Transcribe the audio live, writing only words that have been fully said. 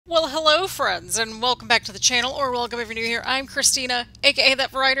Well, hello friends, and welcome back to the channel, or welcome if you're new here. I'm Christina, aka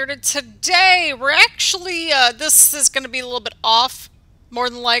That Writer, and today we're actually, this is going to be a little bit off, more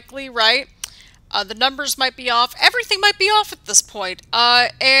than likely, right? The numbers might be off, everything might be off at this point,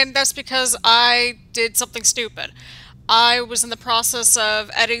 and that's because I did something stupid. I was in the process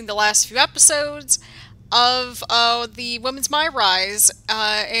of editing the last few episodes of the Women's MyRise,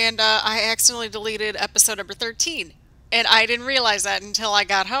 and I accidentally deleted episode number 13. And I didn't realize that until I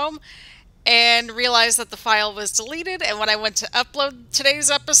got home and realized that the file was deleted. And when I went to upload today's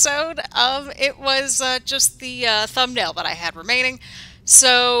episode, it was just the thumbnail that I had remaining.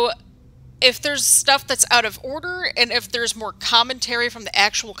 So if there's stuff that's out of order and if there's more commentary from the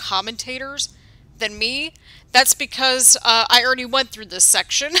actual commentators than me, that's because I already went through this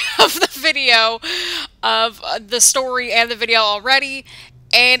section of the video of the story and the video already.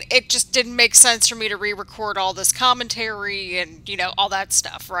 And it just didn't make sense for me to re-record all this commentary and, all that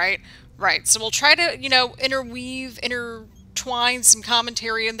stuff, right? Right, so we'll try to, intertwine some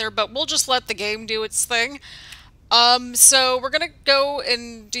commentary in there, but we'll just let the game do its thing. So we're going to go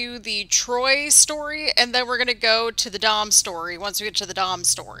and do the Troy story, and then we're going to go to the Dom story once we get to the Dom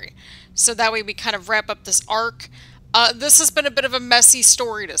story. So that way we kind of wrap up this arc. This has been a bit of a messy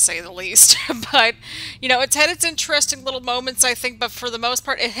story, to say the least, but, it's had its interesting little moments, I think, but for the most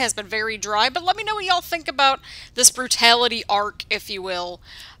part, it has been very dry. But let me know what y'all think about this brutality arc, if you will,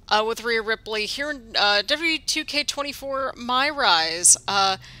 with Rhea Ripley here in WWE 2K24 MyRise.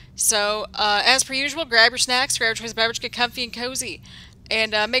 As per usual, grab your snacks, grab your choice of beverage, get comfy and cozy.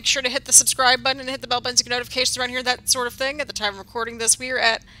 And make sure to hit the subscribe button and hit the bell button to get notifications around here, that sort of thing. At the time of recording this, we are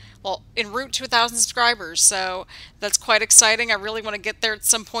at, well, en route to 1,000 subscribers, so that's quite exciting. I really want to get there at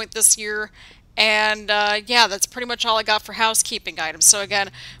some point this year. And, yeah, that's pretty much all I got for housekeeping items. So,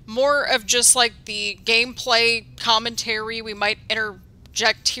 again, more of just, like, the gameplay commentary. We might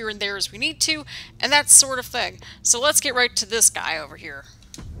interject here and there as we need to, and that sort of thing. So let's get right to this guy over here.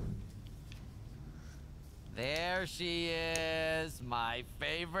 There she is, my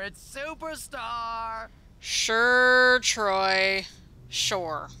favorite superstar. Sure, Troy.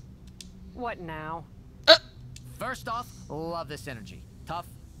 Sure. What now? First off, love this energy. Tough,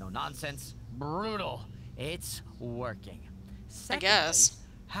 no nonsense, brutal. It's working. Secondly, I guess.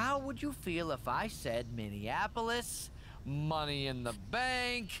 How would you feel if I said Minneapolis, Money in the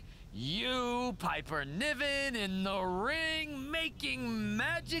Bank, you, Piper Niven, in the ring, making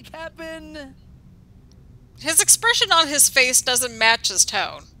magic happen? His expression on his face doesn't match his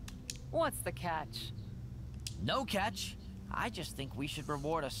tone. What's the catch? No catch. I just think we should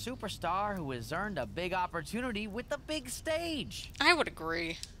reward a superstar who has earned a big opportunity with the big stage. I would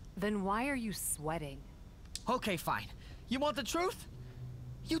agree. Then why are you sweating? Okay, fine. You want the truth?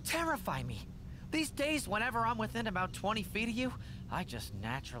 You terrify me. These days, whenever I'm within about 20 feet of you, I just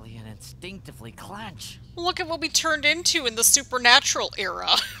naturally and instinctively clench. Look at what we turned into in the supernatural era.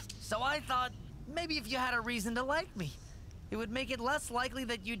 So I thought, maybe if you had a reason to like me, it would make it less likely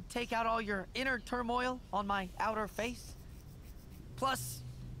that you'd take out all your inner turmoil on my outer face. Plus,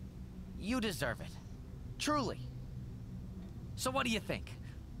 you deserve it. Truly. So what do you think?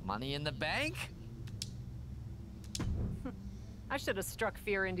 Money in the bank? I should have struck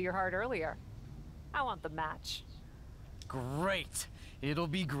fear into your heart earlier. I want the match. Great. It'll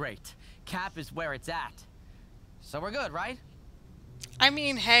be great. Cap is where it's at. So we're good, right? I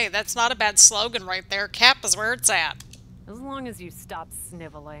mean, hey, that's not a bad slogan right there. Cap is where it's at. As long as you stop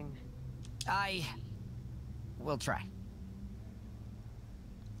sniveling. I will try.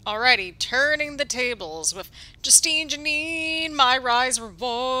 Alrighty, turning the tables with Justine Janine, MyRise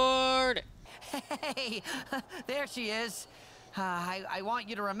reward. Hey, there she is. I want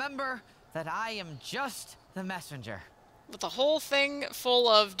you to remember that I am just the messenger. With a whole thing full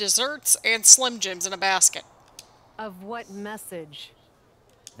of desserts and Slim Jims in a basket. Of what message?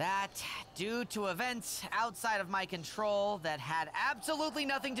 That, due to events outside of my control that had absolutely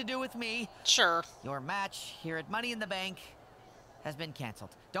nothing to do with me, Sure. your match here at Money in the Bank has been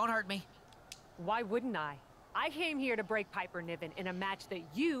canceled. Don't hurt me. Why wouldn't I? I came here to break Piper Niven in a match that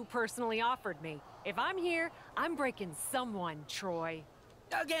you personally offered me. If I'm here, I'm breaking someone, Troy.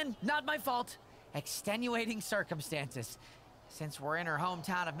 Again, not my fault. Extenuating circumstances. Since we're in her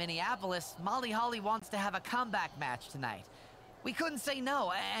hometown of Minneapolis, Molly Holly wants to have a comeback match tonight. We couldn't say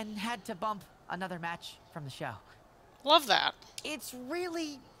no and had to bump another match from the show. Love that. It's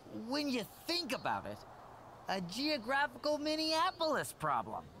really, when you think about it, a geographical Minneapolis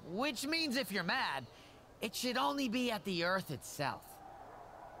problem. Which means if you're mad, it should only be at the Earth itself.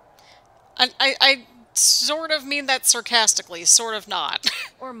 I sort of mean that sarcastically, sort of not.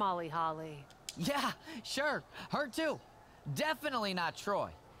 Or Molly Holly. Yeah, sure. Her too. Definitely not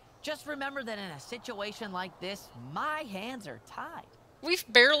Troy. Just remember that in a situation like this, my hands are tied. We've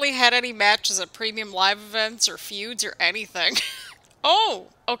barely had any matches at premium live events or feuds or anything. Oh,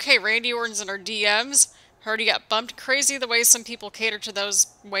 okay, Randy Orton's in our DMs. Heard he got bumped. Crazy the way some people cater to those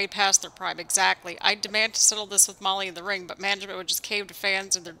way past their prime. Exactly. I demand to settle this with Molly in the ring, but management would just cave to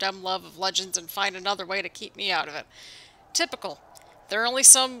fans and their dumb love of legends and find another way to keep me out of it. Typical. There are only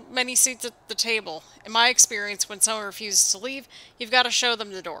so many seats at the table. In my experience, when someone refuses to leave, you've got to show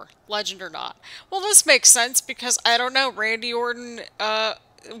them the door, legend or not. Well, this makes sense because, I don't know, Randy Orton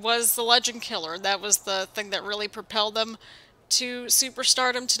was the legend killer. That was the thing that really propelled them to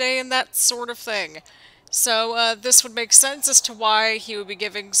superstardom today and that sort of thing. So this would make sense as to why he would be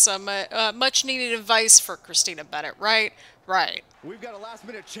giving some much-needed advice for Christina Bennett, right? Right. We've got a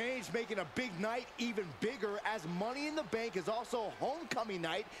last-minute change, making a big night even bigger, as Money in the Bank is also homecoming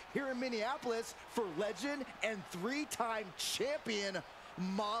night here in Minneapolis for legend and three-time champion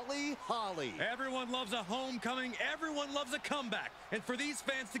Molly Holly. Everyone loves a homecoming, everyone loves a comeback. And for these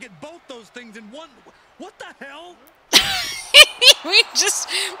fans to get both those things in one... What the hell? we just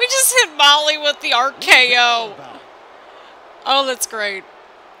hit Molly with the RKO. Oh, that's great.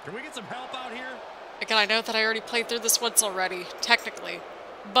 Can we get some help out here? Again, I know that I already played through this once already, technically,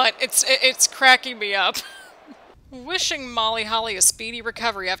 but it's cracking me up. Wishing Molly Holly a speedy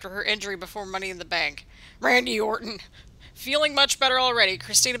recovery after her injury before Money in the Bank. Randy Orton. Feeling much better already.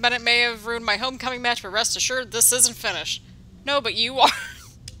 Christina Bennett may have ruined my homecoming match, but rest assured this isn't finished. No, but you are.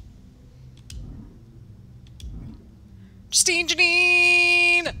 Justine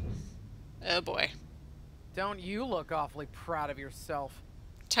Janine! Oh boy. Don't you look awfully proud of yourself?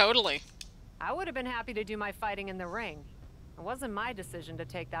 Totally. I would have been happy to do my fighting in the ring. It wasn't my decision to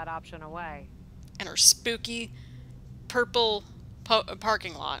take that option away. And her spooky purple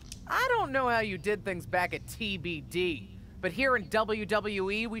parking lot. I don't know how you did things back at TBD, but here in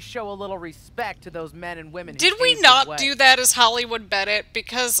WWE, we show a little respect to those men and women. Did we not do that as Hollywood Bennett?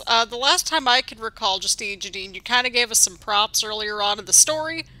 Because the last time I could recall, Justine Janine, you kind of gave us some props earlier on in the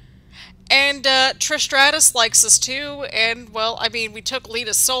story. And Trish Stratus likes us too, and, well, I mean, we took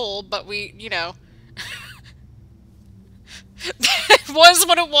Lita's soul, but we, you know... It was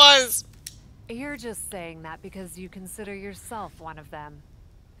what it was! You're just saying that because you consider yourself one of them.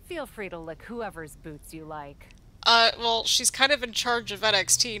 Feel free to lick whoever's boots you like. Well, she's kind of in charge of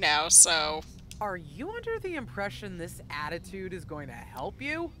NXT now, so... Are you under the impression this attitude is going to help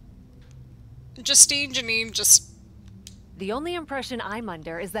you? Justine Janine just... The only impression I'm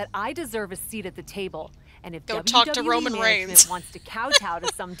under is that I deserve a seat at the table. And if Go WWE talk to Roman management Reigns. wants to kowtow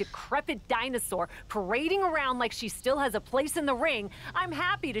to some decrepit dinosaur parading around like she still has a place in the ring, I'm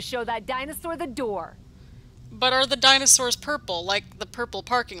happy to show that dinosaur the door. But are the dinosaurs purple, like the purple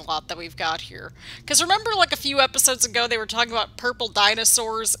parking lot that we've got here? Because remember, like, a few episodes ago, they were talking about purple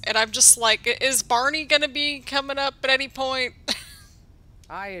dinosaurs, and I'm just like, is Barney gonna be coming up at any point?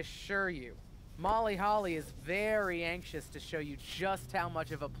 I assure you, Molly Holly is very anxious to show you just how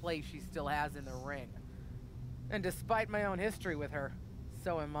much of a place she still has in the ring. And despite my own history with her,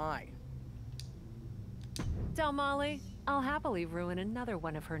 so am I. Tell Molly, I'll happily ruin another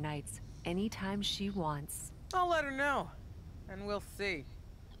one of her nights, anytime she wants. I'll let her know, and we'll see.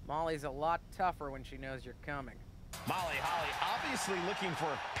 Molly's a lot tougher when she knows you're coming. Molly Holly obviously looking for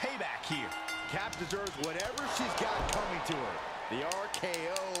payback here. Cap deserves whatever she's got coming to her. The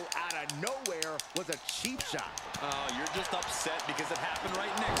RKO out of nowhere was a cheap shot. Oh, you're just upset because it happened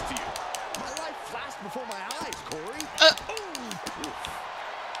right next to you. My life flashed before my eyes, Corey.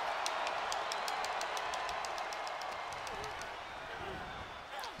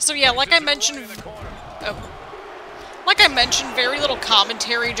 So yeah, like I mentioned, very little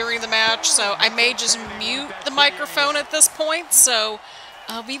commentary during the match, so I may just mute the microphone at this point. So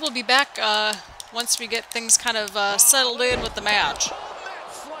we will be back once we get things kind of settled in with the match.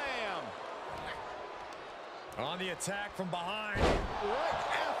 On the attack from behind. Right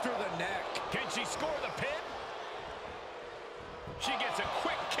after the neck. Can she score the pin? She gets a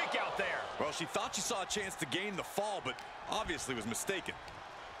quick kick out there. Well, she thought she saw a chance to gain the fall, but obviously was mistaken.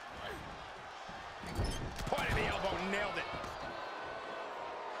 Point of the elbow, nailed it.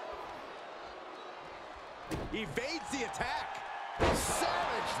 Evades the attack.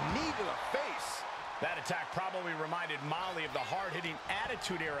 Savage knee to the face. That attack probably reminded Molly of the hard-hitting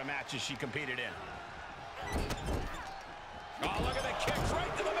Attitude Era matches she competed in. Oh, look at the kicks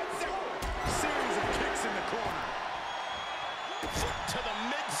right to the midsection. Series of kicks in the corner. Foot to the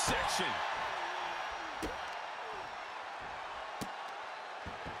midsection.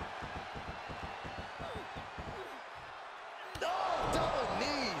 Oh, double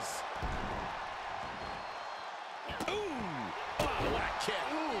knees. Ooh. Oh, what a kick.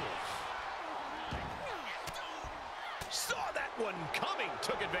 Ooh. coming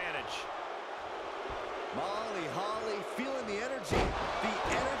took advantage. Molly Holly feeling the energy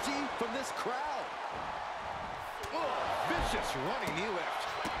from this crowd. Oh, vicious running knee lift.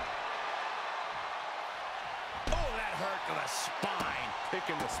 Oh, that hurt to the spine.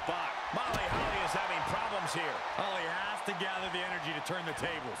 Picking the spot. Molly Holly is having problems here. Holly has to gather the energy to turn the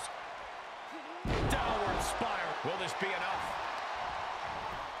tables. Downward spiral. Will this be enough?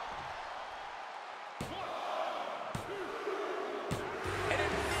 An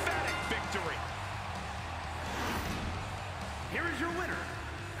emphatic victory. Here is your winner,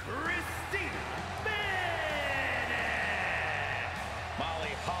 Christina Bennett.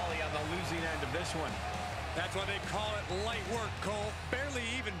 Molly Holly on the losing end of this one. That's why they call it light work, Cole. Barely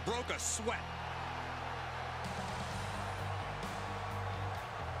even broke a sweat.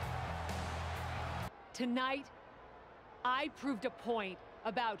 Tonight, I proved a point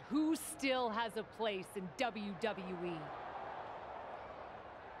about who still has a place in WWE.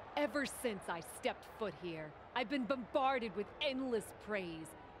 Ever since I stepped foot here, I've been bombarded with endless praise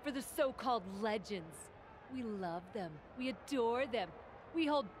for the so-called legends. We love them. We adore them. We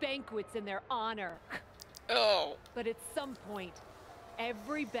hold banquets in their honor. Oh. But at some point,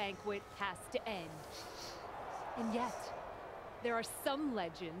 every banquet has to end. And yet, there are some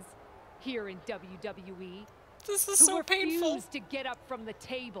legends here in WWE This is who so painful. refuse to get up from the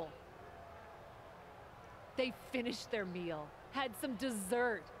table. They finished their meal, had some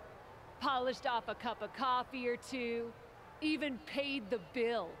dessert, polished off a cup of coffee or two, even paid the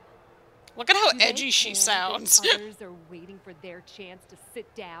bill. Look at how Do they edgy she care sounds. that others are waiting for their chance to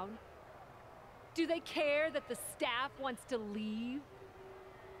sit down? Do they care that the staff wants to leave?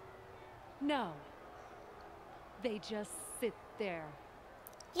 No. They just sit there.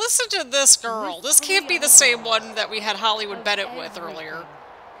 Listen to this girl. This can't be the same one that we had Hollywood Bennett with earlier.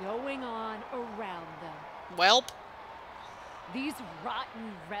 Going on around them. Welp. These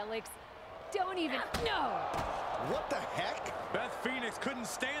rotten relics don't even know. What the heck? Beth Phoenix couldn't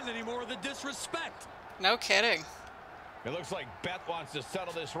stand any more of the disrespect. No kidding. It looks like Beth wants to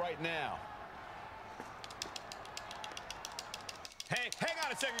settle this right now. Hey, hang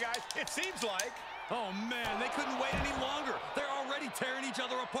on a second, guys. It seems like... Oh, man, they couldn't wait any longer. They're already tearing each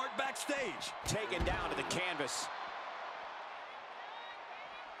other apart backstage. taken down to the canvas.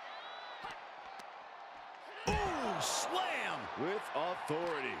 Ooh, slam! With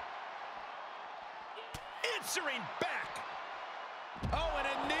authority. Answering back. Oh, and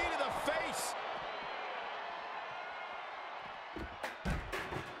a knee to the face.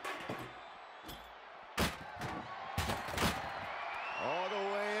 All the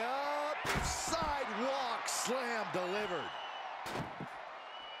way up. Sidewalk slam delivered.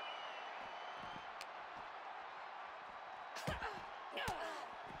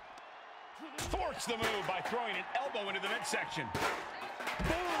 Thwarts the move by throwing an elbow into the midsection.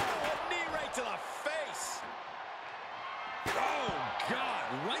 Boom! A knee right to the face. Oh,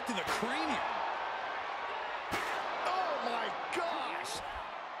 God, right to the cranium. Oh my gosh!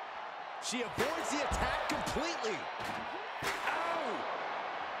 She avoids the attack completely. Ow!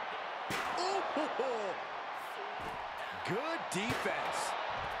 Ooh! Good defense.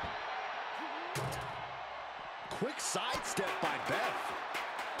 Quick sidestep by Beth.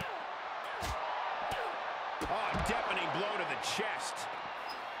 Oh, deafening blow to the chest.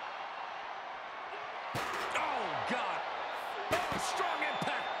 Oh, God. Oh, strong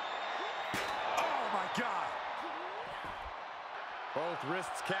impact. Oh, my God. Both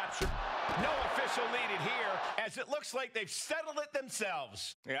wrists captured. No official needed here, as it looks like they've settled it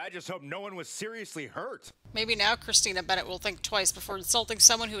themselves. Yeah, I just hope no one was seriously hurt. Maybe now Christina Bennett will think twice before insulting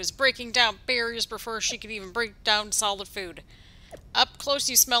someone who is breaking down barriers before she could even break down solid food. Up close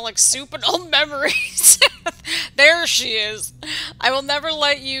you smell like soup and old memories. There she is. I will never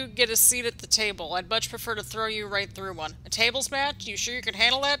let you get a seat at the table. I'd much prefer to throw you right through one. A tables match? You sure you can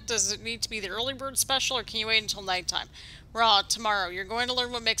handle that? Does it need to be the early bird special or can you wait until nighttime? Raw, tomorrow. You're going to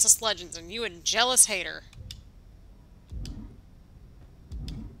learn what makes us legends and you a jealous hater.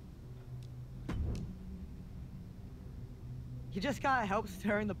 You just can't help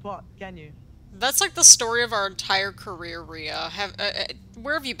stirring the pot, can you? That's like the story of our entire career, Rhea.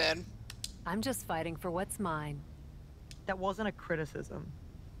 Where have you been? I'm just fighting for what's mine. That wasn't a criticism.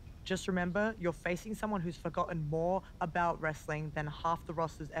 Just remember, you're facing someone who's forgotten more about wrestling than half the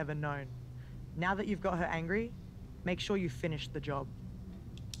roster's ever known. Now that you've got her angry, make sure you finish the job.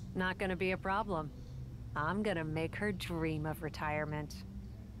 Not gonna be a problem. I'm gonna make her dream of retirement.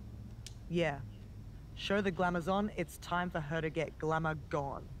 Yeah. Show the glamour's on, it's time for her to get glamour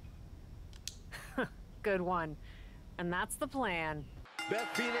gone. Good one. And that's the plan. Beth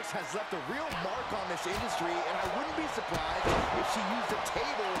Phoenix has left a real mark on this industry, and I wouldn't be surprised if she used a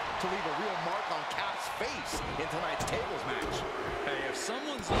table to leave a real mark on Cap's face in tonight's tables match. Hey, if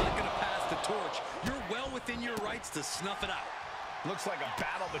someone's not going to pass the torch, you're well within your rights to snuff it out. Looks like a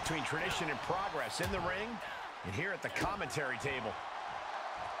battle between tradition and progress in the ring and here at the commentary table.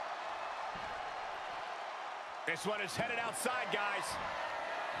 This one is headed outside, guys.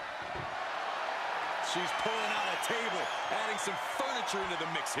 She's pulling out a table, adding some furniture into the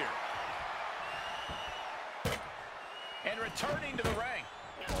mix here. And returning to the ring.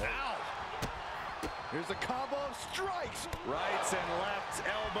 Ow! Here's a combo of strikes. Rights and lefts,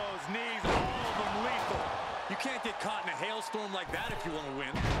 elbows, knees, all of them lethal. You can't get caught in a hailstorm like that if you want to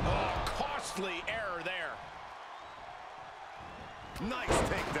win. Oh, costly error there. Nice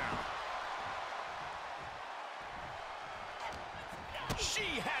takedown.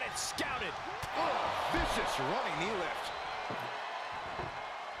 She had it scouted. Oh, vicious running knee lift.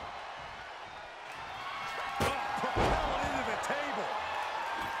 Propelling into the table.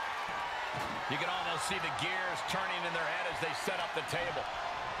 You can almost see the gears turning in their head as they set up the table.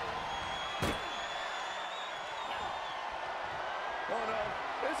 Oh no,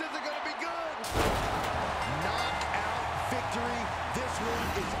 this isn't gonna be good. Knockout victory. This one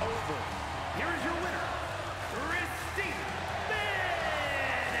is over. Here is your winner, Christina Bennett.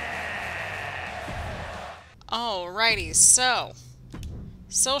 Alrighty, so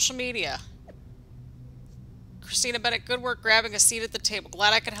social media. Christina Bennett, good work grabbing a seat at the table.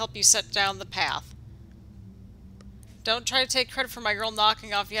 Glad I could help you set down the path. Don't try to take credit for my girl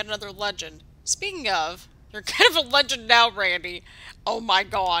knocking off yet another legend. Speaking of, you're kind of a legend now, Randy. Oh my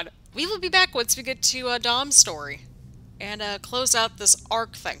god. We will be back once we get to Dom's story. And close out this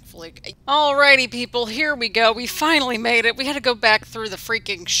arc, thankfully. Alrighty, people, here we go. We finally made it. We had to go back through the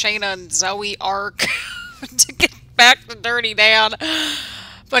freaking Shayna and Zoe arc to get back to Dirty Dan.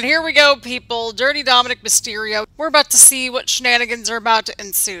 But here we go, people. Dirty Dominic Mysterio. We're about to see what shenanigans are about to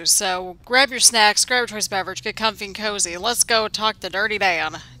ensue. So grab your snacks, grab your choice beverage, get comfy and cozy. Let's go talk to Dirty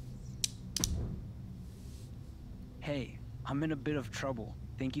Dan. Hey, I'm in a bit of trouble.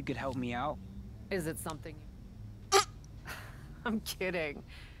 Think you could help me out? Is it something? I'm kidding.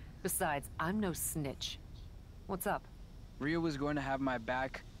 Besides, I'm no snitch. What's up? Rhea was going to have my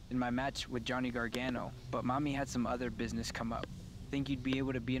back in my match with Johnny Gargano, but Mommy had some other business come up. Think you'd be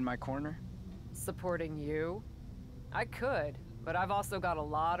able to be in my corner? Supporting you? I could, but I've also got a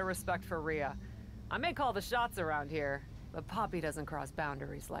lot of respect for Rhea. I may call the shots around here, but Poppy doesn't cross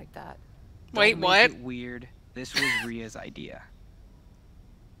boundaries like that. Wait, Don't what? make it weird. This was Rhea's idea.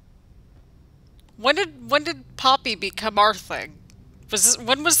 When did Poppy become our thing?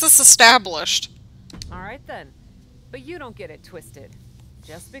 When was this established? Alright then. But you don't get it twisted.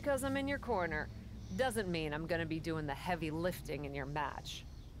 Just because I'm in your corner doesn't mean I'm gonna be doing the heavy lifting in your match.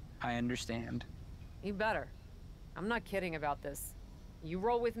 I understand. You better. I'm not kidding about this. You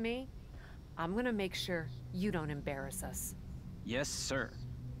roll with me, I'm gonna make sure you don't embarrass us. Yes, sir.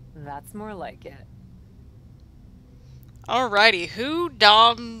 That's more like it. Alrighty, who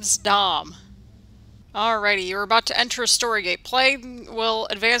doms Dom? Alrighty, you're about to enter a story gate. Playing will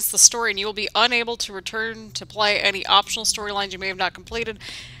advance the story and you will be unable to return to play any optional storylines you may have not completed.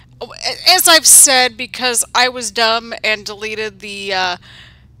 As I've said, because I was dumb and deleted the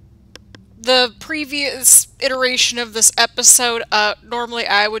previous iteration of this episode, normally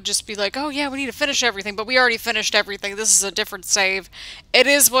I would just be like, oh yeah, we need to finish everything, but we already finished everything. This is a different save. It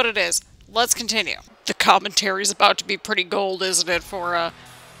is what it is. Let's continue. The commentary is about to be pretty gold, isn't it, for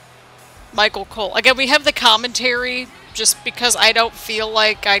Michael Cole. Again, we have the commentary just because I don't feel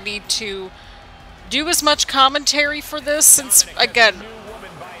like I need to do as much commentary for this, since, again...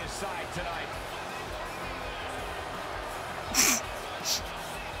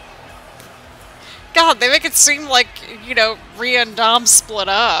 God, they make it seem like, you know, Rhea and Dom split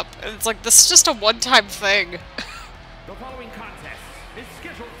up. And it's like, this is just a one-time thing. The following contest is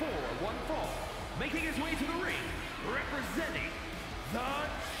scheduled for one fall. Making his way to the ring, representing the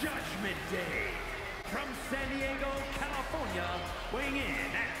Judgment Day. From San Diego, California, weighing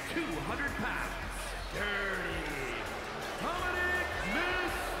in at 200 pounds, Dirty Dominic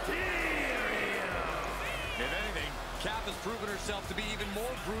Mysterio. If anything, Cap has proven herself to be even more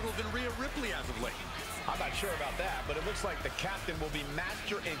brutal than Rhea Ripley as of late. I'm not sure about that, but it looks like the captain will be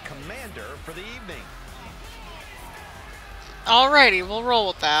master and commander for the evening. Alrighty, we'll roll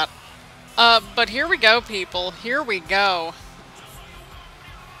with that. But here we go, people. Here we go.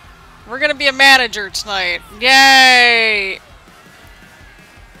 We're gonna be a manager tonight. Yay!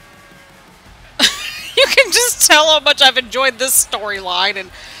 You can just tell how much I've enjoyed this storyline,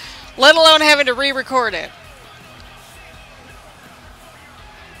 and let alone having to re-record it.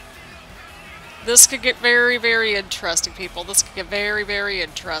 This could get very, very interesting, people. This could get very, very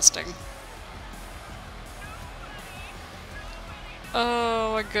interesting.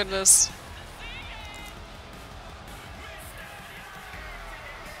 Oh my goodness.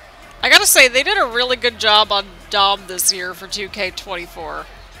 I gotta say, they did a really good job on Dom this year for 2K24.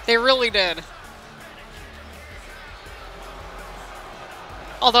 They really did.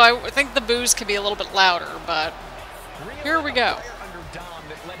 Although I think the boos could be a little bit louder, but here we go. Under Dom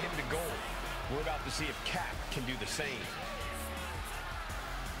that led him to gold. We're about to see if Cap can do the same.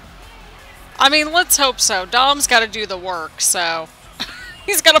 I mean, let's hope so. Dom's got to do the work, so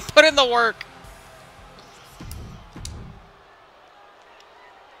he's got to put in the work.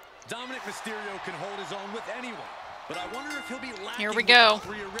 Dominic Mysterio can hold his own with anyone, but I wonder if he'll be lacking. Here we go.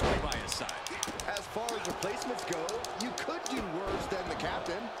 Rhea Ripley by his side. As far as replacements go, you could do worse than the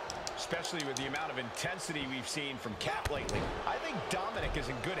captain. Especially with the amount of intensity we've seen from Cap lately. I think Dominic is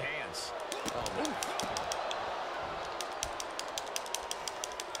in good hands.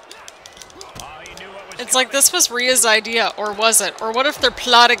 It's like this was Rhea's idea, or was it? Or what if they're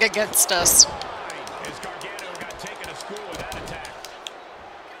plotting against us? As Gargano got taken to school with that attack.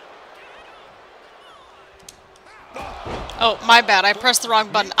 Oh, my bad. I pressed the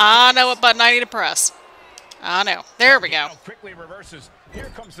wrong button. I know what button I need to press. I know. There we go. Quickly reverses.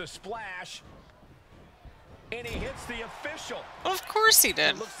 Here comes the splash. And he hits the official. Of course he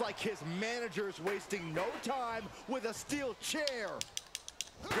did. It looks like his manager's wasting no time with a steel chair.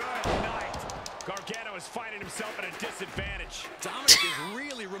 Good night. Gargano is finding himself at a disadvantage. Dominic is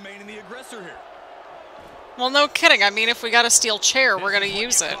really remaining the aggressor here. Well, no kidding. I mean, if we got a steel chair, we're going to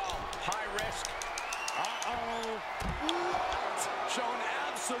use it. High risk. Showing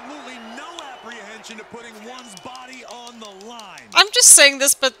absolutely no apprehension to putting one's body on the line. I'm just saying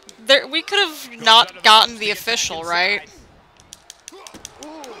this, but we could have not gotten the official, right?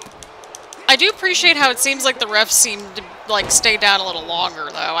 I do appreciate how it seems like the refs seem to like stay down a little longer,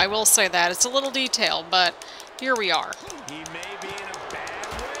 though. I will say that. It's a little detail, but here we are. He may be in a bad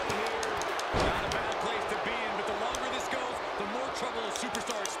way here. Not a bad place to be in, but the longer this goes, the more trouble a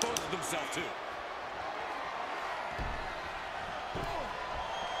superstar exposes themselves to.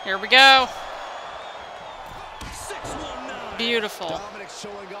 Here we go. 619. Beautiful. Dominic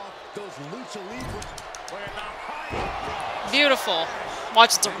showing off those lucha libre. Beautiful.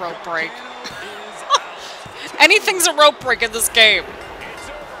 Watch the rope break. Anything's a rope break in this game. It's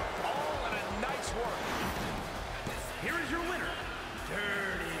over. All in a nice work. Here is your winner,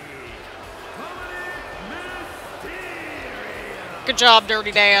 Dirty Mysterio. Good job,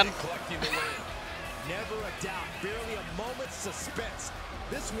 Dirty Dan. Collecting the win. Never a doubt, barely a moment's suspense.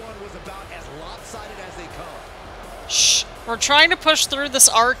 This one was about as lopsided as they come. Shh. We're trying to push through this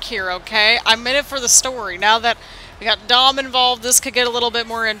arc here, okay? I'm in it for the story. Now that we got Dom involved, this could get a little bit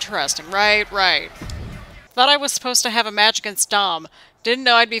more interesting. Right. Thought I was supposed to have a match against Dom. Didn't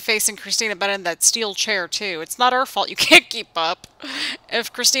know I'd be facing Christina Bennett in that steel chair, too. It's not our fault you can't keep up.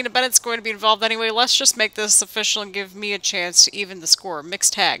 If Christina Bennett's going to be involved anyway, let's just make this official and give me a chance to even the score.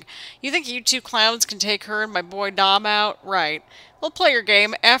 Mixed tag. You think you two clowns can take her and my boy Dom out? Right. Well, play your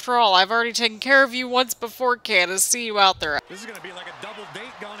game. After all, I've already taken care of you once before, Candace. See you out there. This is going to be like a double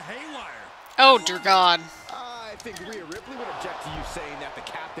date gone haywire. Oh, dear God. I think Rhea Ripley would object to you saying that the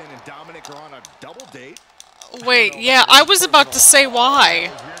captain and Dominic are on a double date. Wait, yeah, I was about to say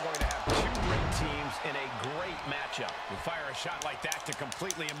why. We're going to have two great teams in a great matchup. You fire a shot like that to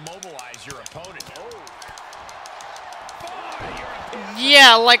completely immobilize your opponent.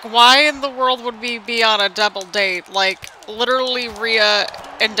 Yeah, like, why in the world would we be on a double date? Like, literally, Rhea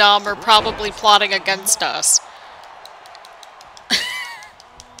and Dom are probably plotting against us.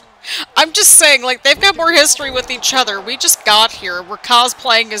 I'm just saying, like, they've got more history with each other. We just got here. We're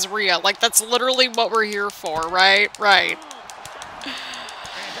cosplaying as Rhea. Like, that's literally what we're here for, right? Right.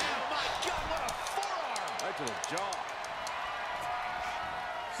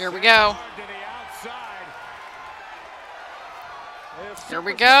 Here we go. Here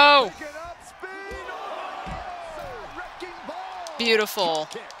we go. Beautiful.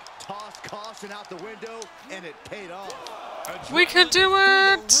 Tossed caution out the window, and it paid off. We can do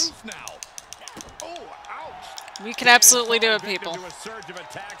it. We can absolutely do it, people. A surge of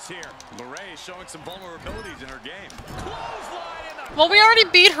attacks here. LeRae showing some vulnerabilities in her game. Well, we already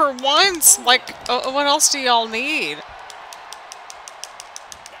beat her once. Like, what else do y'all need?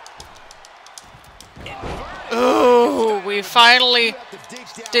 Oh, we finally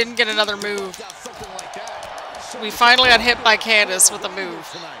didn't get another move. We finally got hit by Candace with a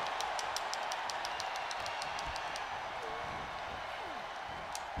move.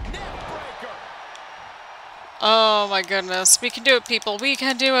 Oh my goodness. We can do it, people. We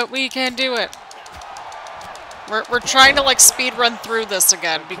can do it. We can do it. We're trying to like speed run through this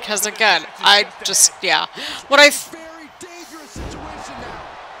again because again, I just what I.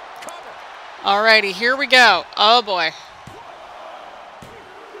 Alrighty, here we go. Oh boy.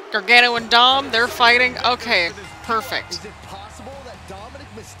 Gargano and Dom, they're fighting. Okay, perfect. Is it possible that Dominic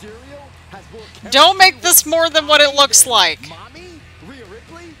Mysterio has more Don't make this more than what it looks like. Mommy? Rhea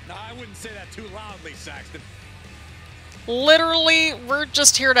Ripley? No, I wouldn't say that too loudly, Saxton. Literally, we're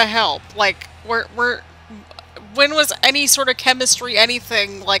just here to help. Like, we're when was any sort of chemistry,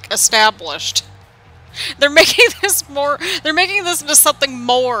 anything, like, established? They're making this more, they're making this into something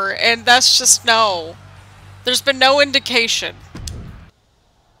more, and that's just no. There's been no indication.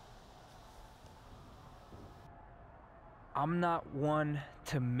 I'm not one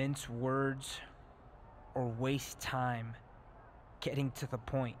to mince words or waste time getting to the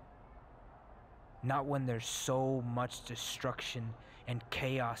point. Not when there's so much destruction and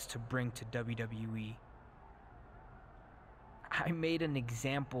chaos to bring to WWE. I made an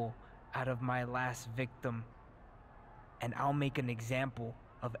example out of my last victim, and I'll make an example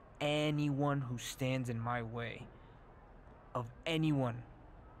of anyone who stands in my way. Of anyone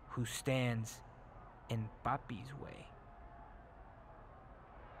who stands in Papi's way.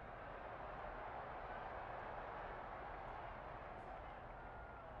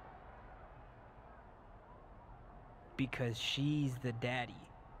 Because she's the daddy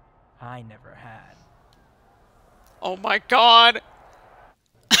I never had. Oh my god.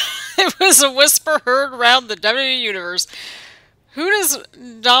 It was a whisper heard around the WWE Universe. Who does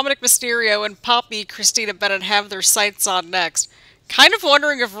Dominic Mysterio and Poppy Christina Bennett have their sights on next? Kind of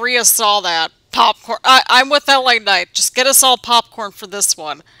wondering if Rhea saw that. Popcorn. I'm with LA Knight. Just get us all popcorn for this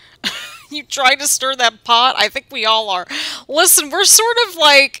one. You trying to stir that pot? I think we all are. Listen, we're sort of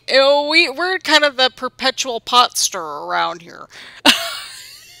like, we're kind of the perpetual pot stirrer around here.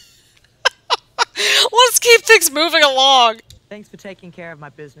 Let's keep things moving along. Thanks for taking care of my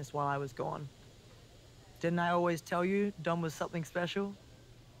business while I was gone. Didn't I always tell you Dom was something special?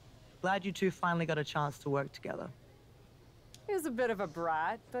 Glad you two finally got a chance to work together. He was a bit of a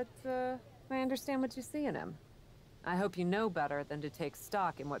brat, but I understand what you see in him. I hope you know better than to take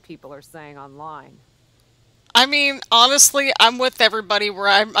stock in what people are saying online. I mean, honestly, I'm with everybody where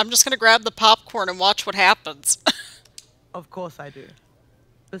I'm just going to grab the popcorn and watch what happens. Of course I do.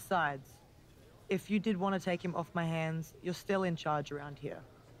 Besides, if you did want to take him off my hands, you're still in charge around here.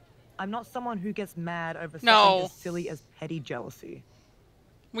 I'm not someone who gets mad over something as silly as petty jealousy.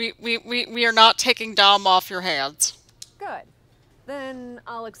 We are not taking Dom off your hands. Good. Then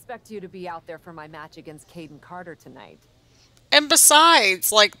I'll expect you to be out there for my match against Caden Carter tonight. And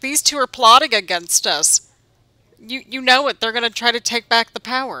besides, like, these two are plotting against us. You know it. They're going to try to take back the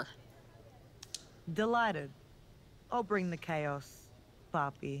power. Delighted. I'll bring the chaos,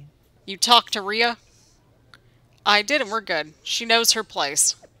 Poppy. You talked to Rhea? I did, and we're good. She knows her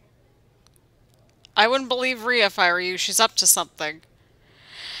place. I wouldn't believe Rhea if I were you. She's up to something.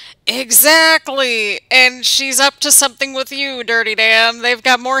 Exactly! And she's up to something with you, Dirty Dan. They've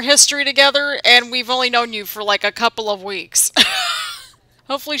got more history together, and we've only known you for like a couple of weeks.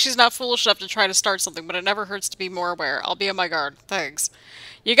 Hopefully she's not foolish enough to try to start something, but it never hurts to be more aware. I'll be on my guard. Thanks.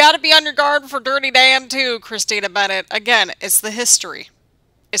 You gotta be on your guard for Dirty Dan too, Christina Bennett. Again, it's the history.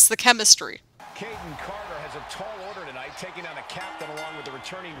 It's the chemistry. Caden Carter has a tall order tonight, taking on the captain along with the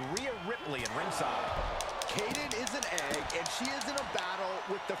returning Rhea Ripley at ringside. Caden is an egg, and she is in a battle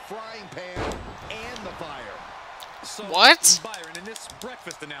with the frying pan and the fire. So, what? Byron, in this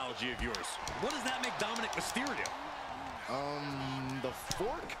breakfast analogy of yours, what does that make Dominic Mysterio? The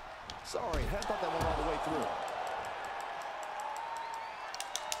fork? Sorry, I thought that went all the way through.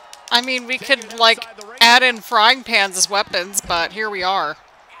 I mean, we could, like, add in frying pans as weapons, but here we are.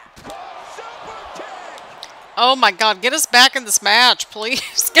 Oh my god, get us back in this match,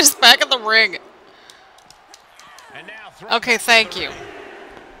 please. Get us back in the ring. Okay, thank you.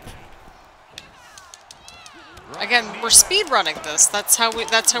 Again, we're speedrunning this. That's how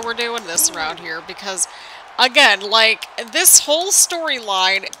we're doing this around here because again, like this whole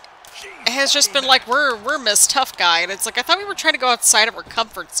storyline has just been like we're Miss Tough Guy, and it's like I thought we were trying to go outside of our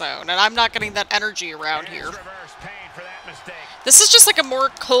comfort zone, and I'm not getting that energy around here. This is just like a more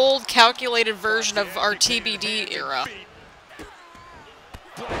cold, calculated version of our TBD era.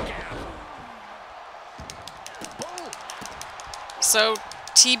 So,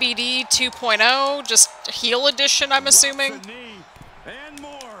 TBD 2.0, just heel edition, I'm assuming. And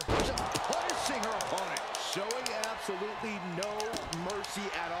more. Just punishing her opponent, showing absolutely no mercy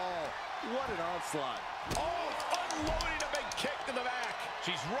at all. What an onslaught. Oh, unloading a big kick to the back.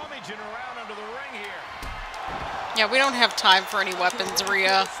 She's rummaging around under the ring here. Yeah, we don't have time for any weapons,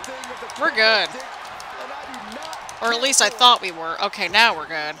 Rhea. We're good. And I do not Or at least I thought we were. Okay, now we're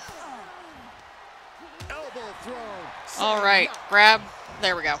good. All right, grab.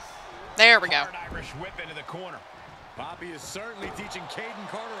 There we go. There we go. Hard Irish whip into the corner. Poppy is certainly teaching Caden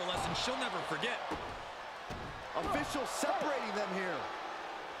Carter a lesson she'll never forget. Officials separating them here.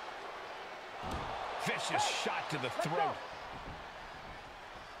 Vicious shot to the throat.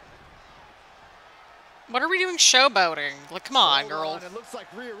 What are we doing showboating? Like, come on, girl. It looks like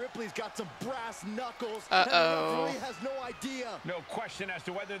Rhea Ripley's got some brass knuckles. Uh-oh. And the referee has no idea. No question as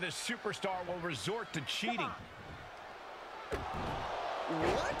to whether this superstar will resort to cheating.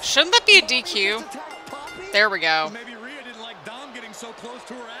 What? Shouldn't that be a DQ? There we go. Maybe Rhea didn't like Dom getting so close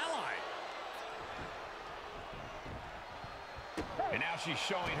to her ally. And now she's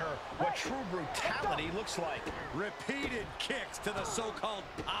showing her what true brutality looks like. Repeated kicks to the so-called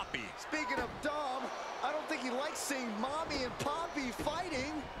Poppy. Speaking of Dom, I don't think he likes seeing Mommy and Poppy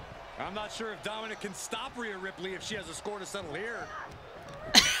fighting. I'm not sure if Dominic can stop Rhea Ripley if she has a score to settle here.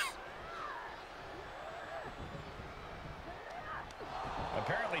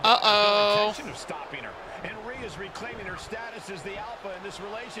 Apparently, there's no intention of stopping her. And Rhea's reclaiming her status as the alpha in this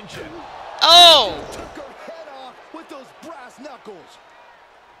relationship. Oh! Took her head off with those brass knuckles.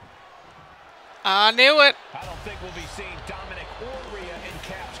 I knew it. I don't think we'll be seeing Dominic or Rhea in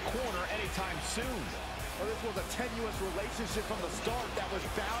Cap's corner anytime soon. Well, this was a tenuous relationship from the start that was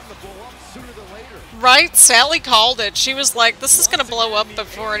bound to blow up sooner than later. Right? Sally called it. She was like, this is going to blow up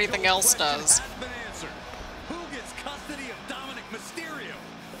before anything else does. Has been answered. Who gets custody of Dominic Mysterio?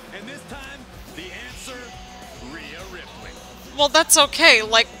 And this time, the answer, Rhea Ripley. Well, that's okay.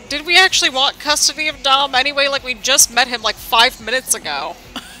 Like, did we actually want custody of Dom anyway? Like, we just met him like 5 minutes ago.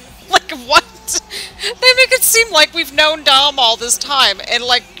 Like, what? They make it seem like we've known Dom all this time, and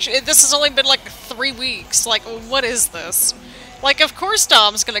like, this has only been like 3 weeks. Like, what is this? Like, of course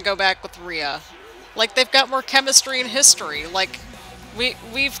Dom's gonna go back with Rhea. Like, they've got more chemistry and history. Like,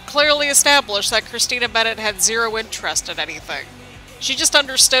 we've clearly established that Christina Bennett had zero interest in anything. She just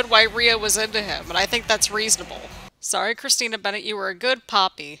understood why Rhea was into him, and I think that's reasonable. Sorry, Christina Bennett, you were a good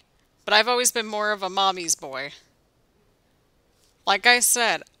Poppy, but I've always been more of a mommy's boy. Like I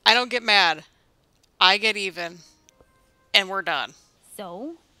said, I don't get mad. I get even. And we're done.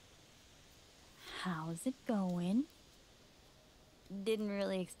 So, how's it going? Didn't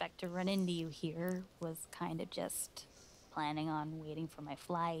really expect to run into you here. Was kind of just planning on waiting for my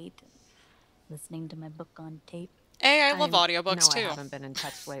flight, and listening to my book on tape. Hey, I love audiobooks too. I haven't been in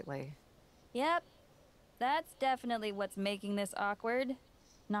touch lately. Yep, that's definitely what's making this awkward.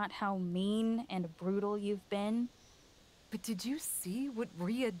 Not how mean and brutal you've been. But did you see what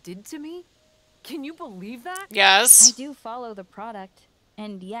Rhea did to me? Can you believe that? Yes. I do follow the product,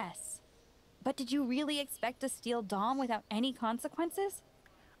 and yes. But did you really expect to steal Dom without any consequences?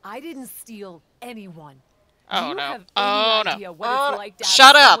 I didn't steal anyone. Oh, you no. Have Oh, any idea no. what it's like to have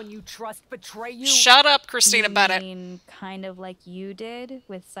Shut up. someone you trust betray you? Shut up, Christina Bennett. You mean kind of like you did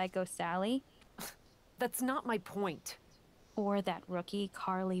with Psycho Sally? That's not my point. Or that rookie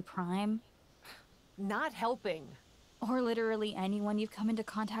Carly Prime? Not helping. Or literally anyone you've come into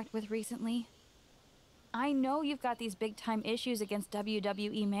contact with recently? I know you've got these big-time issues against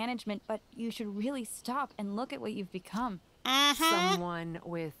WWE management, but you should really stop and look at what you've become. Someone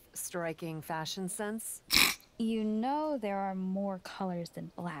with striking fashion sense? You know there are more colors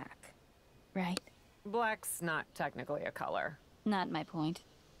than black, right? Black's not technically a color. Not my point.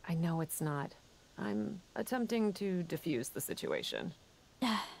 I know it's not. I'm attempting to diffuse the situation.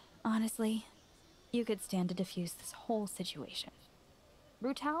 Honestly, you could stand to diffuse this whole situation.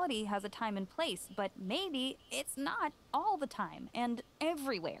 Brutality has a time and place, but maybe it's not all the time and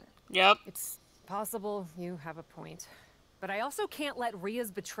everywhere. Yep. It's possible you have a point. But I also can't let Rhea's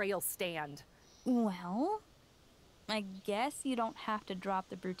betrayal stand. Well, I guess you don't have to drop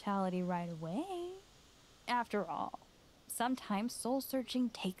the brutality right away. After all, sometimes soul-searching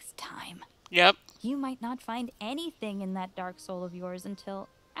takes time. Yep. You might not find anything in that dark soul of yours until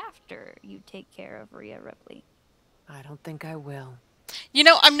after you take care of Rhea Ripley. I don't think I will. You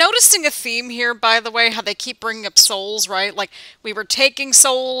know, I'm noticing a theme here, by the way, how they keep bringing up souls, right? Like, we were taking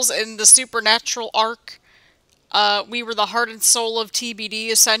souls in the Supernatural arc. We were the heart and soul of TBD,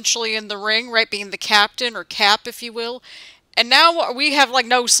 essentially, in the ring, right? Being the captain, or cap, if you will. And now we have, like,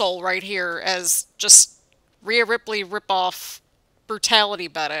 no soul right here as just Rhea Ripley ripoff Brutality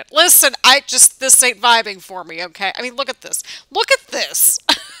Bennett. Listen, this ain't vibing for me, okay? I mean, look at this. Look at this!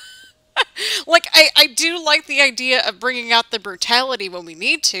 Like, I do like the idea of bringing out the brutality when we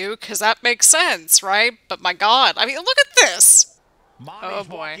need to, because that makes sense, right? But my god, I mean, look at this! Mommy's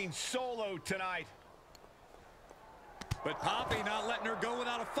walking solo tonight. But Poppy not letting her go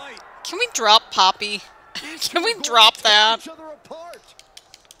without a fight. Can we drop Poppy? Can we drop that?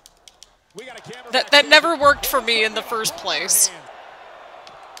 That never worked for me in the first place.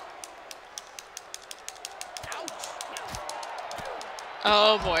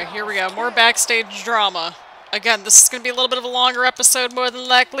 Oh boy, here we go. More backstage drama. Again, this is going to be a little bit of a longer episode more than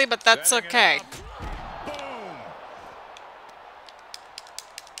likely, but that's okay.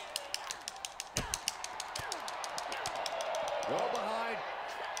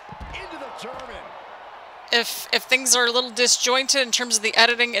 If things are a little disjointed in terms of the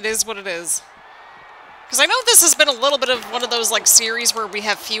editing, it is what it is. Because I know this has been a little bit of one of those like series where we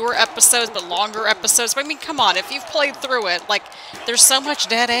have fewer episodes but longer episodes. But I mean, come on, if you've played through it, like, there's so much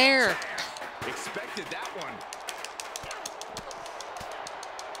dead air. Expected that one.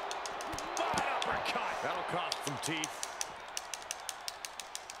 Uppercut. That'll cost some teeth.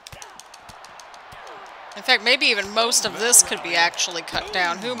 In fact, maybe even most of this could be actually cut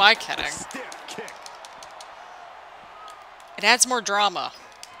down. Who am I kidding? It adds more drama.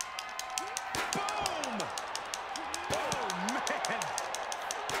 Boom! Oh, man.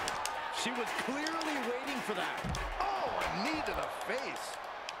 She was clearly waiting for that. Oh, a knee to the face.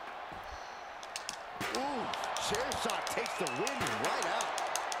 Ooh, chair shot takes the wind right out.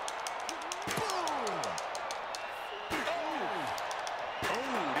 Boom!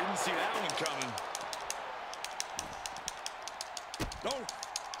 Oh, didn't see that one coming. No.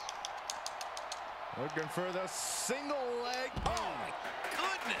 Looking for the single leg. Oh, my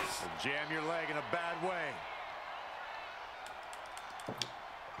goodness. Jam your leg in a bad way.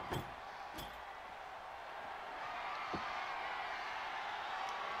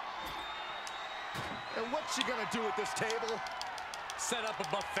 And what's she going to do at this table? Set up a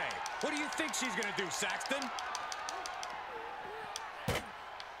buffet. What do you think she's going to do, Saxton?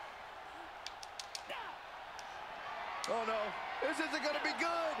 Oh, no. This isn't going to be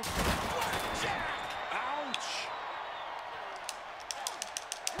good. Ouch.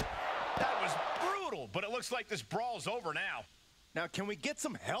 That was brutal, but it looks like this brawl's over now. Now, can we get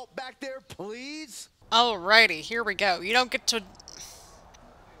some help back there, please? Alrighty, here we go. You don't get to...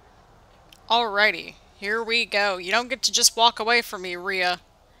 Alrighty, here we go. You don't get to just walk away from me, Rhea.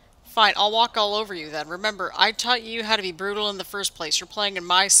 Fine, I'll walk all over you then. Remember, I taught you how to be brutal in the first place. You're playing in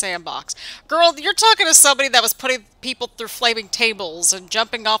my sandbox. Girl, you're talking to somebody that was putting people through flaming tables and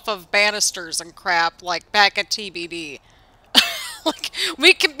jumping off of banisters and crap, like, back at TBD. Like,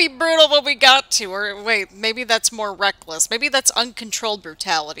 we can be brutal when we got to. Or, wait, maybe that's more reckless. Maybe that's uncontrolled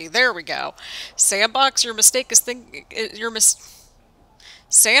brutality. There we go. Sandbox, your mistake is thinking...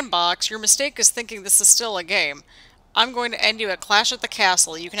 Sandbox, your mistake is thinking this is still a game. I'm going to end you at Clash at the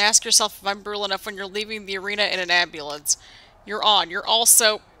Castle. You can ask yourself if I'm brutal enough when you're leaving the arena in an ambulance. You're on. You're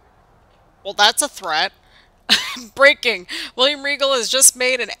also... Well, that's a threat. Breaking. William Regal has just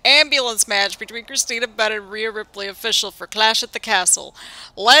made an ambulance match between Christina Bennett and Rhea Ripley official for Clash at the Castle.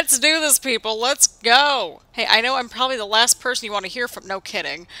 Let's do this, people. Let's go. Hey, I know I'm probably the last person you want to hear from. No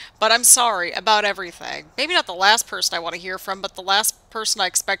kidding. But I'm sorry about everything. Maybe not the last person I want to hear from, but the last person I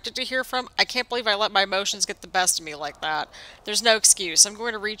expected to hear from. I can't believe I let my emotions get the best of me like that. There's no excuse. I'm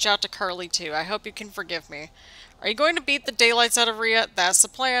going to reach out to Carly, too. I hope you can forgive me. Are you going to beat the daylights out of Rhea? That's the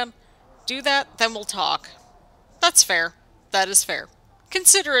plan. Do that, then we'll talk. That's fair. That is fair.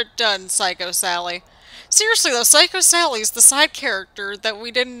 Consider it done, Psycho Sally. Seriously, though, Psycho Sally's the side character that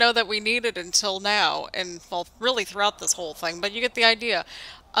we didn't know that we needed until now. And, well, really throughout this whole thing, but you get the idea.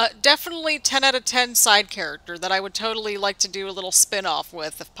 Definitely 10 out of 10 side character that I would totally like to do a little spin-off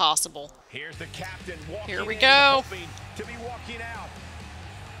with, if possible. Here's the captain walking Here we go. To be walking out.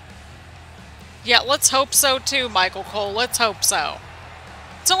 Yeah, let's hope so, too, Michael Cole. Let's hope so.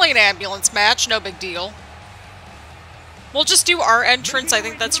 It's only an ambulance match, no big deal. We'll just do our entrance. I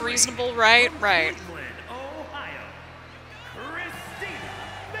think that's reasonable, right? Right. Ohio, Christina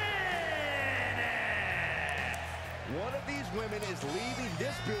Bennett. One of these women is leaving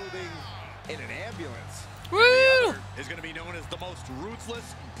this building in an ambulance. Woo! The other is going to be known as the most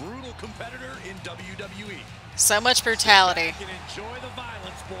ruthless, brutal competitor in WWE. So much brutality. Sit back and enjoy the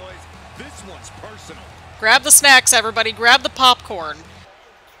violence, boys. This one's personal. Grab the snacks, everybody. Grab the popcorn.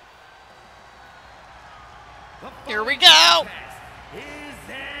 Here we go. Is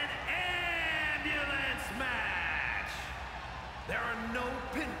an ambulance match. There are no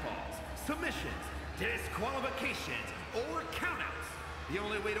pinfalls, submissions, disqualifications, or countouts. The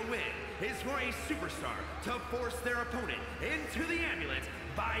only way to win is for a superstar to force their opponent into the ambulance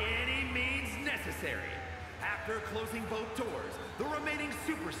by any means necessary. After closing both doors, the remaining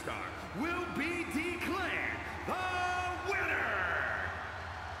superstar will be declared the winner.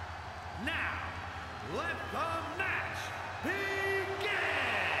 Now, let the match begin!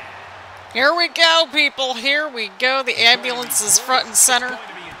 Here we go, people. Here we go. The ambulance is front and center.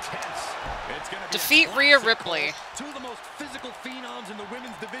 Defeat Rhea Ripley. Two of the most physical phenoms in the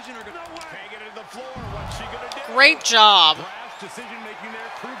women's division are going to take it to the floor. What's she going to do? Great job.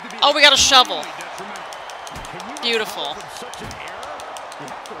 Oh, we got a shovel. Beautiful.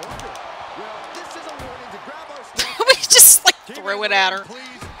 We just like throw it at her.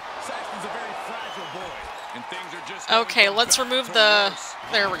 Okay, let's remove the...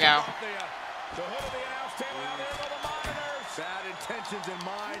 There we go. Bad intentions in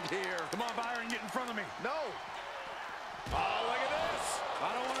mind here. Come on, Byron, get in front of me. No. Oh, look at this.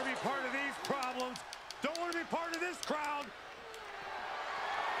 I don't want to be part of these problems. Don't want to be part of this crowd.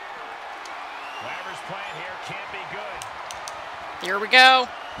 Whatever's playing here can't be good. Here we go.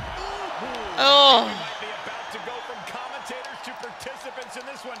 Oh. We might be about to go from commentators to participants in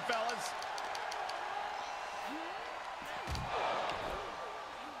this one, fellas.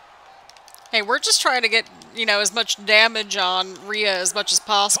 Hey, we're just trying to get, you know, as much damage on Rhea as much as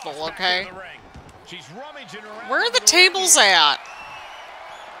possible, okay? Where are the tables at?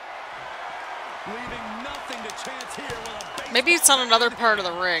 Maybe it's on another part of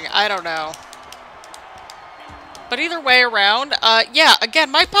the ring. I don't know. But either way around, yeah,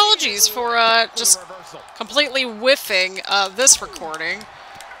 again, my apologies for just completely whiffing this recording.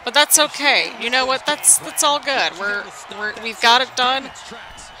 But that's okay. You know what? That's all good. We've got it done.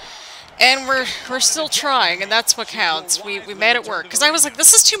 And we're still trying, and that's what counts. We made it work. Because I was like,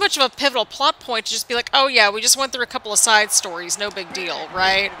 this is too much of a pivotal plot point to just be like, oh yeah, we just went through a couple of side stories, no big deal,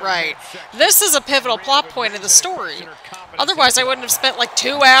 right? Right. This is a pivotal plot point in the story. Otherwise, I wouldn't have spent like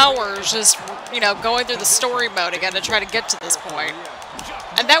 2 hours just, you know, going through the story mode again to try to get to this point.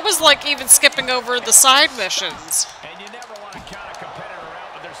 And that was like even skipping over the side missions. And you never want to count a competitor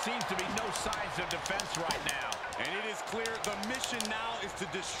out, but there seems to be no signs of defense right now. And it is clear the mission now is to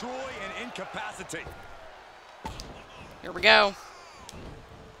destroy and incapacitate. Here we go.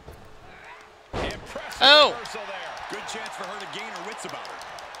 Impressive oh. Good chance for her to gain her wits about her.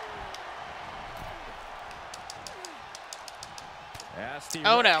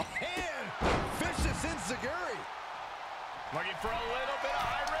 Oh no. Vicious enziguri. Looking for a little bit of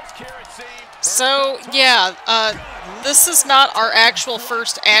high risk here, it seems. So, yeah, this is not our actual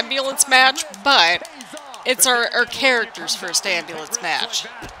first ambulance match, but it's our character's first ambulance match.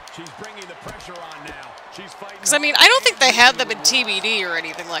 Because, I mean, I don't think they had them in TBD or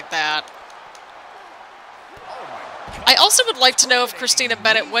anything like that. I also would like to know if Christina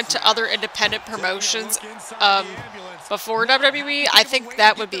Bennett went to other independent promotions before WWE. I think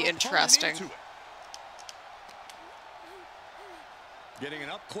that would be interesting. Getting an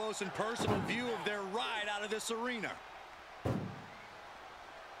up-close and personal view of their ride out of this arena.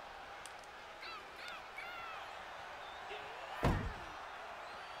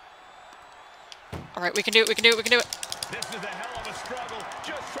 All right, we can do it, we can do it, we can do it. This is a hell of a struggle.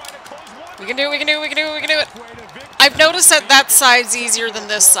 Just trying to close one. We can do it, we can do it, we can do it, we can do it. I've noticed that that side's easier than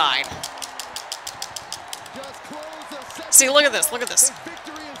this side. See, look at this, look at this.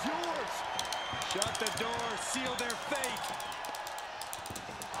 Victory is yours. Shut the door, seal their fate.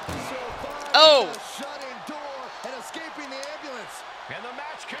 Oh. Shutting door and escaping the ambulance. And the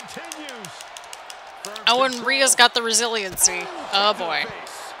match continues. Oh, and Rhea's got the resiliency. Oh boy.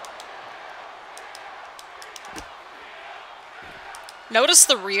 Notice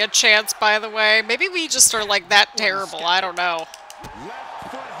the Rhea chants, by the way. Maybe we just are like that terrible. I don't know. Left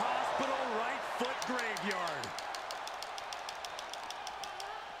foot hospital, right foot graveyard.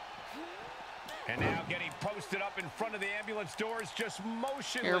 And now getting posted up in front of the ambulance doors, just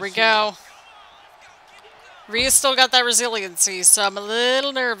motionless. Here we go. Rhea's still got that resiliency, so I'm a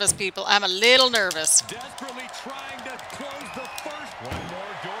little nervous, people. I'm a little nervous. Desperately trying to close the first. One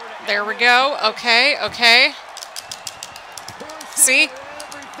more door to there we go. Okay, okay. See? Come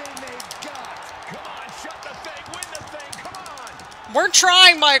on, shut the thing, win the thing, come on. We're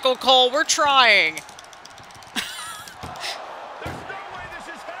trying, Michael Cole. We're trying. There's no way this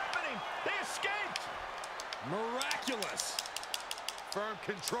is happening. They escaped. Miraculous. Firm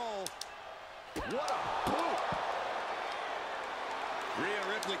control. What a boot. Rhea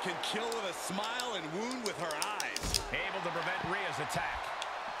Ripley can kill with a smile and wound with her eyes. Able to prevent Rhea's attack.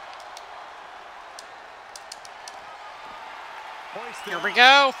 Here we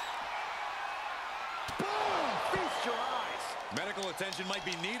go. Boom! Feast your eyes. Medical attention might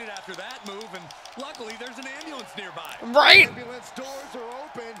be needed after that move, and luckily there's an ambulance nearby. Right. Ambulance doors are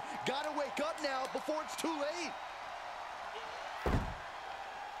open. Gotta wake up now before it's too late.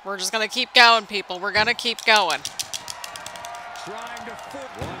 We're just gonna keep going, people. We're gonna keep going. Trying to foot.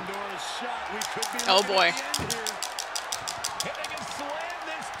 One door is shut. We could be oh boy. Hitting and slam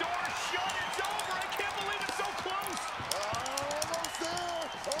this door shut.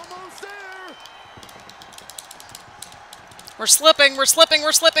 We're slipping, we're slipping,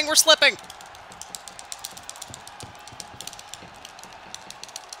 we're slipping, we're slipping.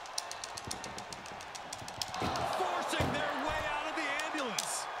 Forcing their way out of the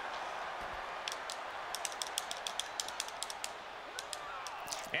ambulance.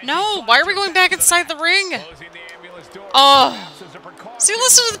 No, why are we going back inside the ring? Oh. See,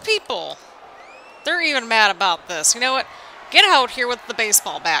 listen to the people. They're even mad about this. You know what? Get out here with the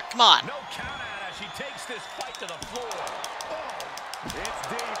baseball bat. Come on.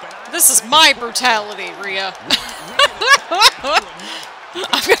 This is my brutality, Rhea.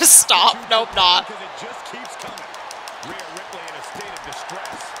 I'm gonna stop. Nope, not. Because it just keeps coming. Rhea Ripley in a state of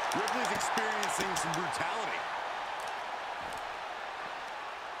distress. Ripley's experiencing some brutality.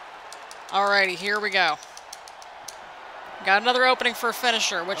 Alrighty, here we go. Got another opening for a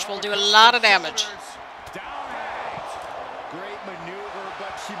finisher, which will do a lot of damage. Great maneuver,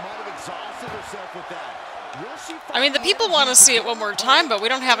 but she might have exhausted herself with that. I mean, the people want to see it one more time, but we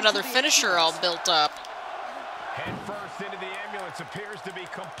don't have another finisher all built up. Head first into the ambulance, appears to be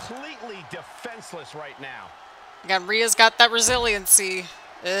completely defenseless right now. Again, Rhea's got that resiliency.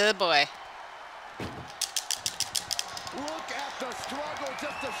 Oh boy. Look at the struggle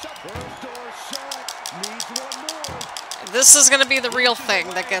just to shut first door shut. Needs one more. This is going to be the real thing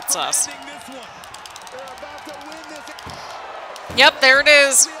that gets us. Yep, there it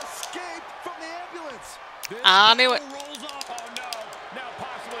is. I knew it.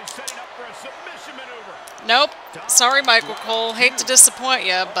 Nope. Sorry, Michael Cole. Hate to disappoint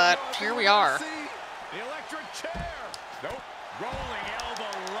you, but here we are. The electric chair. Nope. Rolling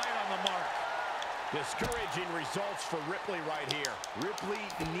elbow right on the mark. Discouraging results for Ripley right here. Ripley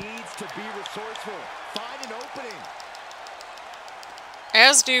needs to be resourceful. Find an opening.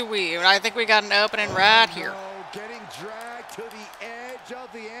 As do we. I think we got an opening right here. No, getting dragged to the edge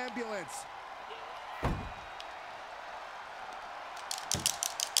of the ambulance.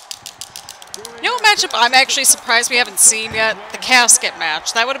 You know what matchup I'm actually surprised we haven't seen yet? The casket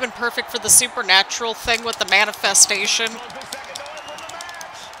match. That would have been perfect for the supernatural thing with the manifestation. Inches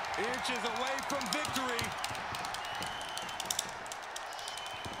away from victory.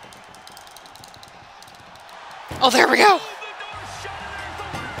 Oh, there we go.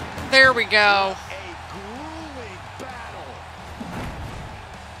 There we go. A grueling battle.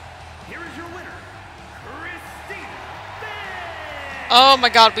 Here is your winner, Christina Bennett. Oh my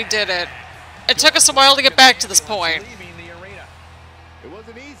god, we did it. It took us a while to get back to this point. It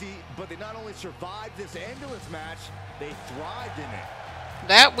wasn't easy, but they not only survived this ambulance match, they thrived in it.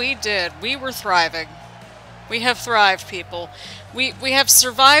 That we did. We were thriving. We have thrived, people. We have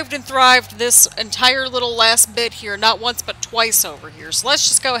survived and thrived this entire little last bit here, not once but twice over here. So let's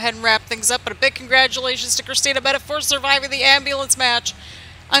just go ahead and wrap things up. But a big congratulations to Christina Bennett for surviving the ambulance match.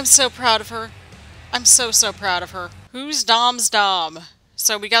 I'm so proud of her. I'm so proud of her. Who's Dom's Dom?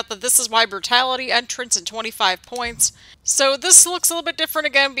 So we got the This Is Why Brutality entrance and 25 points. So this looks a little bit different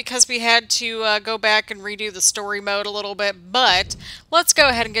again because we had to go back and redo the story mode a little bit. But let's go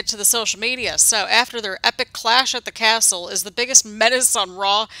ahead and get to the social media. So after their epic clash at the castle, is the biggest menace on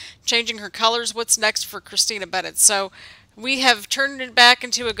Raw changing her colors? What's next for Christina Bennett? So we have turned it back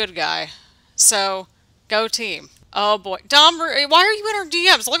into a good guy. So go team. Oh boy. Dom, why are you in our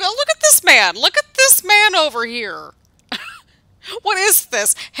DMs? Look at this man. Look at this man over here. What is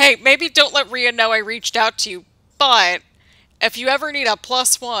this? Hey, maybe don't let Rhea know I reached out to you, but if you ever need a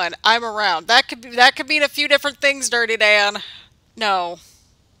 +1, I'm around. That could mean a few different things, Dirty Dan. No.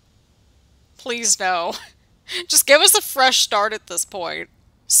 Please no. Just give us a fresh start at this point.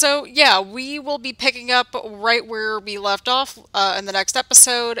 So, yeah, we will be picking up right where we left off in the next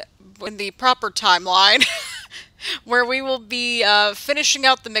episode in the proper timeline. Where we will be finishing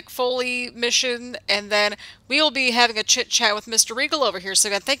out the McFoley mission, and then we will be having a chit-chat with Mr. Regal over here. So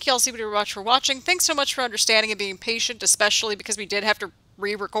again, thank you all so much for watching. Thanks so much for understanding and being patient, especially because we did have to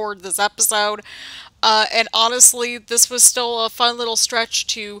re-record this episode. And honestly, this was still a fun little stretch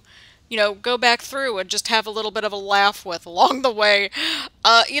to, you know, go back through and just have a little bit of a laugh with along the way.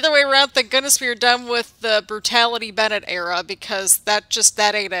 Either way around, thank goodness we are done with the Brutality Bennett era, because that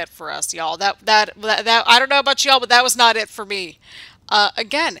ain't it for us, y'all. That I don't know about y'all, but that was not it for me.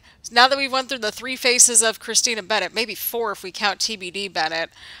 Again, now that we've went through the 3 faces of Christina Bennett, maybe 4 if we count TBD Bennett,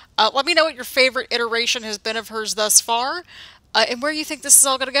 let me know what your favorite iteration has been of hers thus far. And where you think this is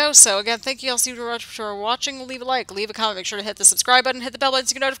all going to go. So again, thank you all so much for watching. Leave a like, leave a comment, make sure to hit the subscribe button, hit the bell button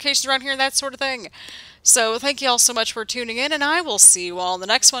to get notifications around here and that sort of thing. So thank you all so much for tuning in, and I will see you all in the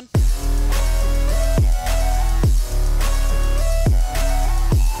next one.